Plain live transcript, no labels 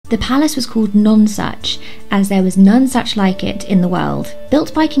The palace was called Nonsuch, as there was none such like it in the world.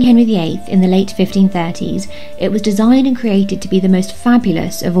 Built by King Henry VIII in the late 1530s, it was designed and created to be the most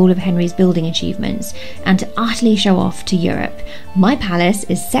fabulous of all of Henry's building achievements, and to utterly show off to Europe. "My palace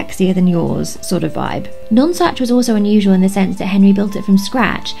is sexier than yours" sort of vibe. Nonsuch was also unusual in the sense that Henry built it from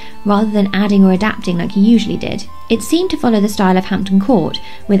scratch, rather than adding or adapting like he usually did. It seemed to follow the style of Hampton Court,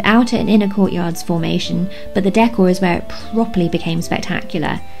 with outer and inner courtyards formation, but the decor is where it properly became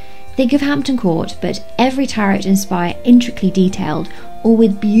spectacular. Think of Hampton Court, but every turret and spire intricately detailed, all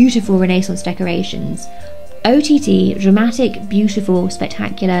with beautiful Renaissance decorations. OTT, dramatic, beautiful,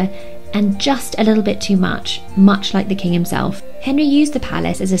 spectacular, and just a little bit too much like the king himself. Henry used the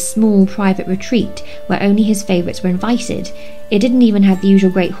palace as a small private retreat where only his favourites were invited. It didn't even have the usual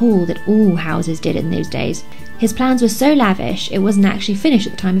great hall that all houses did in those days. His plans were so lavish it wasn't actually finished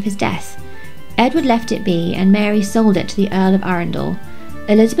at the time of his death. Edward left it be and Mary sold it to the Earl of Arundel.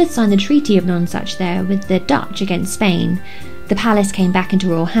 Elizabeth signed the Treaty of Nonsuch there with the Dutch against Spain. The palace came back into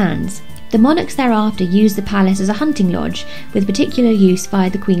royal hands. The monarchs thereafter used the palace as a hunting lodge, with particular use via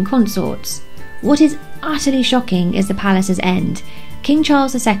the Queen Consorts. What is utterly shocking is the palace's end. King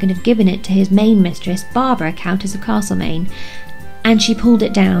Charles II had given it to his main mistress, Barbara, Countess of Castlemaine, and she pulled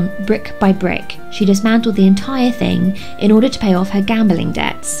it down brick by brick. She dismantled the entire thing in order to pay off her gambling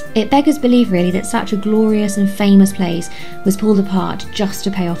debts. It beggars belief really that such a glorious and famous place was pulled apart just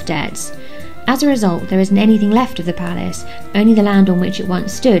to pay off debts. As a result, there isn't anything left of the palace, only the land on which it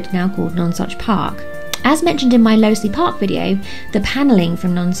once stood, now called Nonsuch Park. As mentioned in my Loseley Park video, the panelling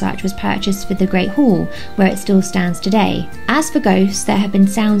from Nonsuch was purchased for the Great Hall, where it still stands today. As for ghosts, there have been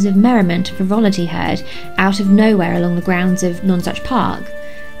sounds of merriment and frivolity heard out of nowhere along the grounds of Nonsuch Park.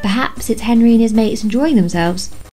 Perhaps it's Henry and his mates enjoying themselves.